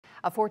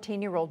A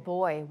 14-year-old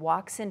boy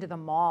walks into the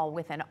mall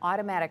with an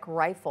automatic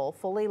rifle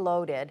fully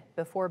loaded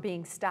before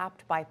being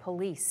stopped by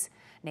police.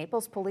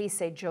 Naples police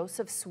say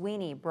Joseph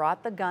Sweeney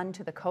brought the gun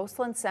to the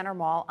Coastland Center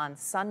Mall on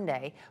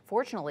Sunday.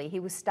 Fortunately, he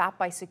was stopped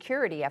by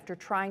security after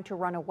trying to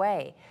run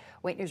away.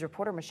 Wait News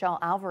reporter Michelle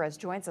Alvarez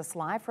joins us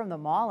live from the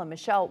mall. And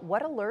Michelle,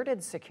 what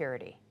alerted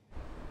security?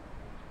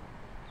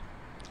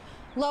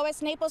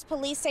 Lois, Naples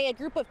police say a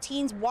group of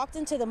teens walked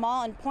into the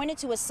mall and pointed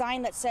to a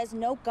sign that says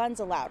no guns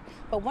allowed.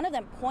 But one of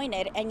them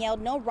pointed and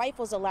yelled no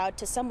rifles allowed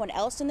to someone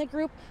else in the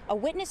group. A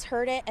witness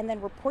heard it and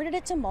then reported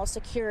it to mall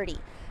security.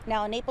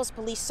 Now, a Naples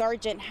police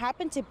sergeant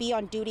happened to be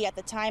on duty at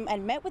the time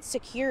and met with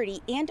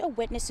security and a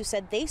witness who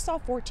said they saw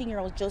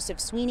 14-year-old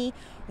Joseph Sweeney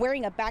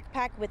wearing a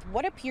backpack with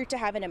what appeared to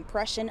have an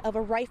impression of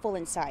a rifle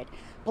inside.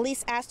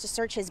 Police asked to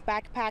search his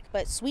backpack,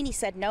 but Sweeney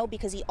said no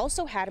because he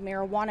also had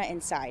marijuana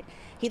inside.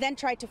 He then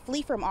tried to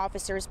flee from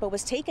officers, but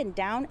was taken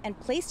down and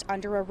placed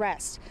under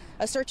arrest.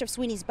 A search of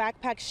Sweeney's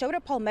backpack showed a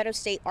Palmetto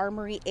State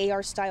Armory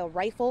AR-style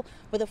rifle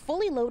with a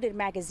fully loaded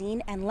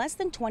magazine and less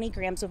than 20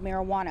 grams of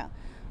marijuana.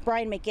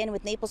 Brian McGinn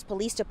with Naples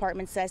Police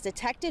Department says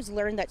detectives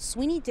learned that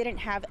Sweeney didn't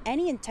have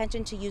any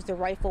intention to use the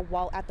rifle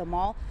while at the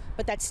mall,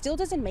 but that still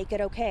doesn't make it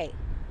okay.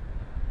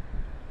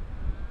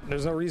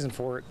 There's no reason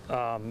for it.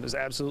 There's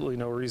absolutely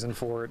no reason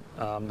for it.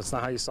 That's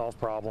not how you solve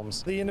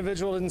problems. The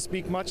individual didn't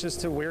speak much as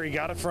to where he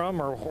got it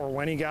from or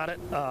when he got it.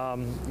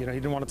 He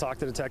didn't want to talk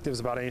to detectives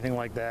about anything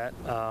like that.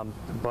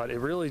 But it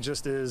really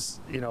just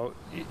is,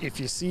 if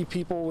you see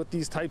people with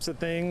these types of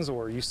things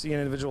or you see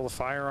an individual with a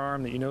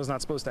firearm that you know is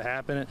not supposed to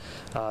happen,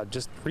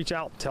 just reach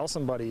out, tell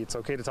somebody. It's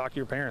okay to talk to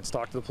your parents,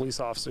 talk to the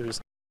police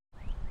officers.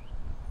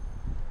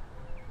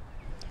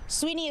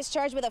 Sweeney is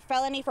charged with a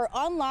felony for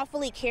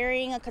unlawfully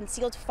carrying a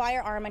concealed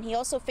firearm, and he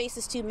also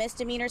faces 2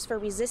 misdemeanors for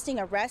resisting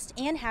arrest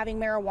and having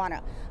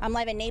marijuana. I'm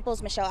live in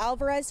Naples, Michelle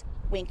Alvarez,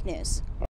 Wink News.